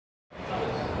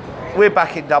we're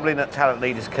back in Dublin at Talent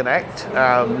Leaders Connect.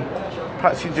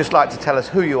 Perhaps you'd just like to tell us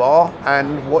who you are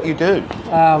and what you do.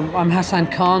 I'm Hassan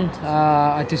Khan.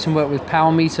 I do some work with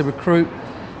Powermeeter, Recruit,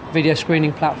 video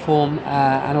screening platform,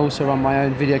 and also run my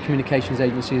own video communications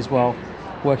agency as well,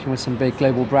 working with some big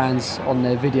global brands on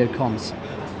their video comms.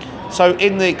 So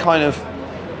in the kind of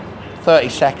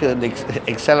 30-second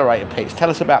accelerator pitch, tell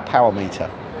us about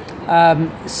Powermeeter.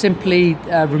 Simply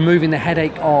removing the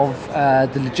headache of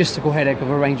the logistical headache of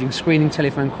arranging screening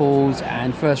telephone calls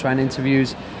and first round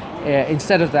interviews.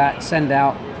 Instead of that, send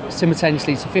out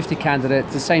simultaneously to 50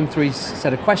 candidates the same 3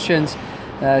 set of questions.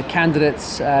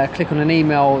 Candidates click on an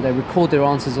email, they record their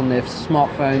answers on their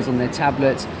smartphones, on their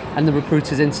tablets, and the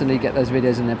recruiters instantly get those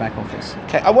videos in their back office.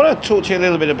 Okay, I want to talk to you a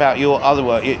little bit about your other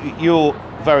work. You're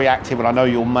very active, and I know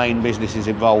your main business is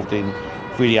involved in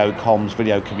video comms,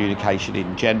 video communication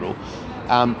in general.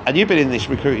 And you've been in this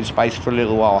recruiting space for a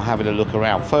little while, having a look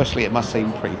around. Firstly, it must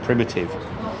seem pretty primitive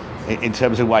in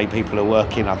terms of the way people are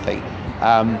working, I think,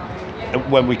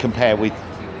 when we compare with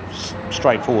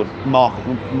straightforward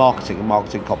marketing and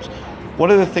marketing comms.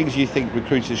 What are the things you think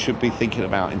recruiters should be thinking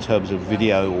about in terms of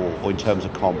video or in terms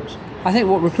of comms? I think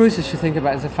what recruiters should think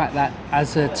about is the fact that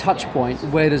as a touch point,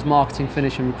 where does marketing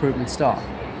finish and recruitment start?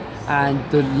 And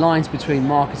the lines between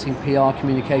marketing, PR,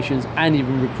 communications, and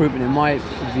even recruitment, in my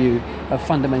view, are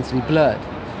fundamentally blurred.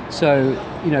 So,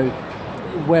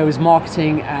 whereas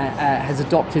marketing has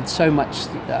adopted so much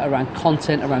around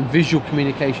content, around visual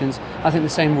communications, I think the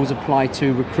same rules apply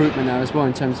to recruitment now as well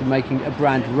in terms of making a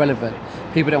brand relevant.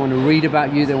 People don't want to read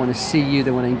about you, they want to see you,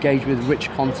 they want to engage with rich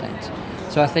content.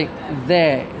 So I think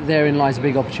therein lies a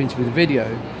big opportunity with video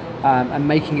and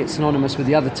making it synonymous with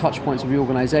the other touch points of your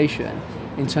organisation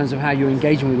in terms of how you're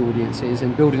engaging with audiences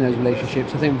and building those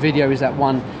relationships. I think video is that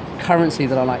one currency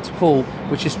that I like to call,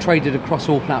 which is traded across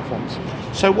all platforms.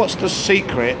 So what's the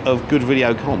secret of good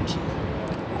video comms?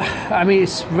 I mean,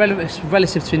 it's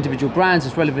relative to individual brands,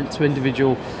 it's relevant to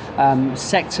individual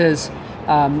sectors.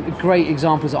 Great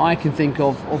examples that I can think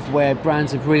of where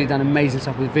brands have really done amazing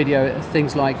stuff with video,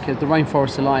 things like the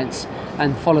Rainforest Alliance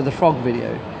and Follow the Frog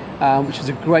video, which is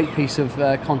a great piece of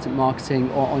content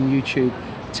marketing on YouTube,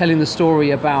 telling the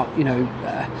story about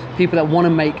people that want to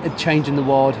make a change in the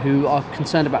world, who are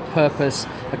concerned about purpose,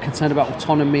 are concerned about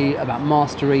autonomy, about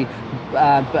mastery,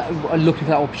 but are looking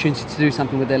for that opportunity to do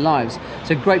something with their lives.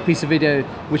 So a great piece of video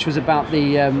which was about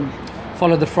the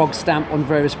Follow the Frog stamp on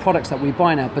various products that we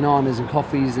buy now, bananas and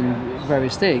coffees and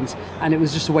various things, and it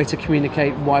was just a way to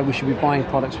communicate why we should be buying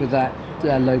products with that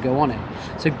logo on it.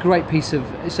 So great piece of,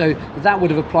 so that would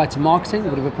have applied to marketing, it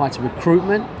would have applied to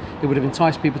recruitment, it would have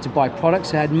enticed people to buy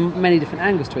products. It had many different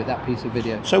angles to it, that piece of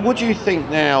video. So what do you think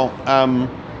now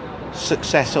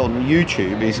success on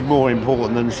YouTube is more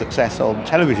important than success on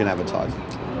television advertising?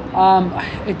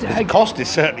 The cost is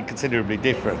certainly considerably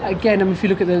different. Again, if you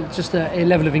look at just a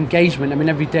level of engagement,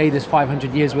 every day there's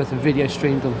 500 years worth of video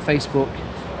streamed on Facebook.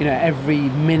 Every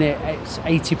minute it's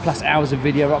 80 plus hours of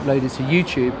video uploaded to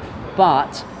YouTube.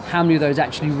 But how many of those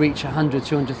actually reach 100,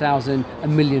 200,000, a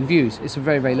million views? It's a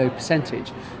very, very low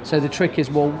percentage. So the trick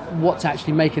is, what's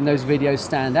actually making those videos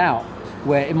stand out,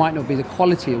 where it might not be the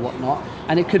quality or whatnot,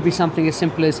 and it could be something as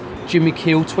simple as Jimmy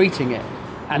Kiel tweeting it.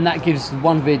 And that gives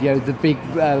one video the big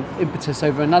impetus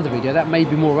over another video. That may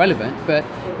be more relevant, but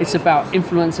it's about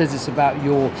influencers, it's about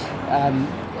your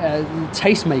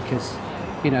tastemakers.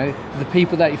 The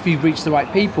people that, if you reach the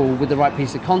right people with the right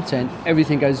piece of content,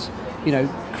 everything goes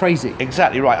crazy.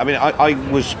 Exactly right. I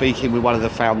was speaking with one of the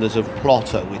founders of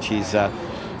Plotter, which is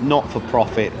not for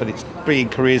profit, but it's bringing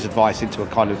careers advice into a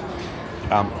kind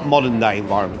of modern day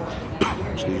environment.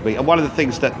 Excuse me. And one of the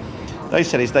things that they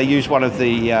said is they use one of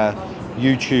the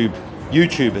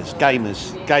YouTubers,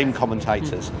 gamers, game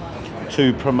commentators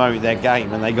to promote their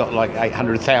game, and they got like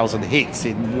 800,000 hits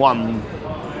in one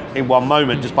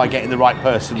moment just by getting the right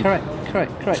person.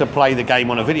 Correct. To play the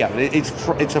game on a video.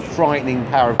 It's a frightening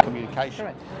power of communication.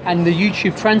 Correct. And the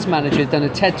YouTube Trends Manager done a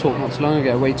TED talk not so long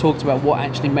ago where he talked about what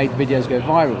actually made videos go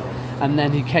viral. And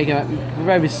then he came out with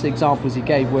various examples he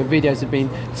gave where videos had been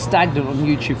stagnant on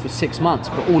YouTube for 6 months,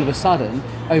 but all of a sudden,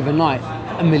 overnight,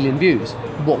 1 million views.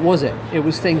 What was it? It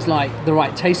was things like the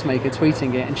right tastemaker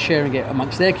tweeting it and sharing it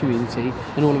amongst their community,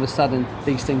 and all of a sudden,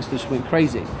 these things just went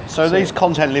crazy. So these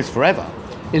content lives forever?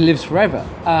 It lives forever.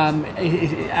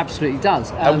 It absolutely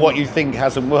does. And what you think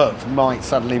hasn't worked might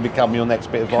suddenly become your next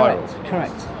bit of viral.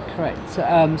 Correct.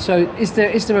 So is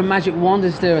there a magic wand?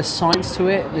 Is there a science to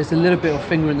it? There's a little bit of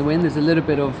finger in the wind. There's a little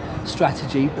bit of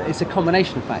strategy, but it's a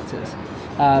combination of factors.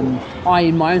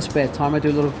 In my own spare time, I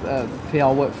do a lot of PR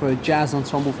work for a jazz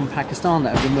ensemble from Pakistan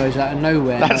that have emerged out of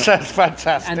nowhere. That's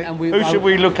fantastic. And Who should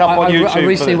we look up on YouTube? I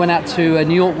recently went out to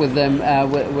New York with them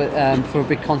for a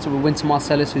big concert with Wynton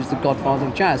Marsalis, who's the godfather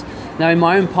of jazz. Now, in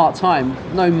my own part-time,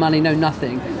 no money, no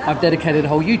nothing, I've dedicated a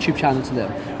whole YouTube channel to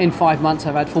them. In 5 months,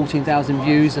 I've had 14,000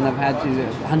 views and I've had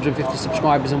 150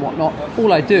 subscribers and whatnot.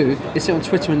 All I do is sit on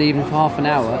Twitter in the evening for half an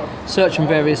hour, search on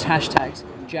various hashtags,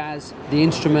 jazz, the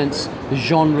instruments, the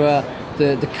genre,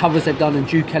 the covers they've done, and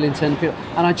Duke Ellington,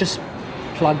 and I just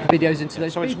plug videos into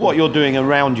those. So it's what you're doing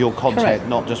around your content, Correct.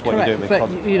 not just what Correct. you're doing with but,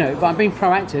 content. But I'm being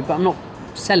proactive, but I'm not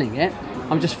selling it.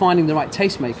 I'm just finding the right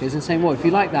tastemakers and saying, well, if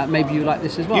you like that, maybe you like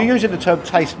this as well. You're using the term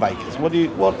tastemakers.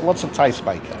 What's a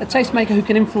tastemaker? A tastemaker who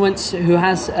can influence, who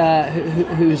has,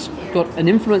 who's got an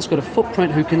influence, got a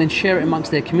footprint, who can then share it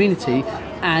amongst their community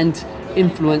and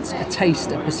influence a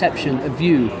taste, a perception, a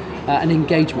view, an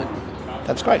engagement.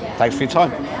 That's great. Thanks for your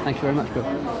time. Thank you very much, Bill.